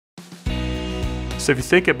So if you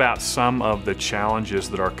think about some of the challenges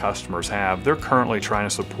that our customers have, they're currently trying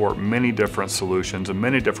to support many different solutions and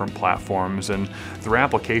many different platforms, and their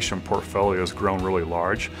application portfolio has grown really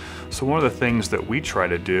large. So one of the things that we try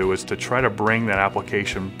to do is to try to bring that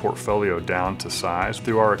application portfolio down to size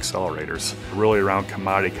through our accelerators, really around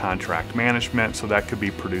commodity contract management. So that could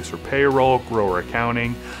be producer payroll, grower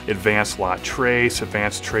accounting, advanced lot trace,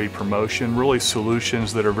 advanced trade promotion, really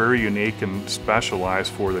solutions that are very unique and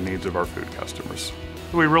specialized for the needs of our food customers.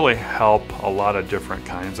 We really help a lot of different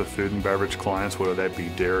kinds of food and beverage clients, whether that be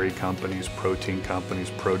dairy companies, protein companies,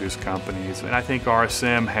 produce companies. And I think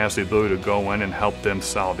RSM has the ability to go in and help them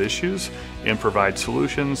solve issues and provide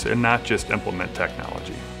solutions and not just implement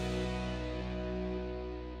technology.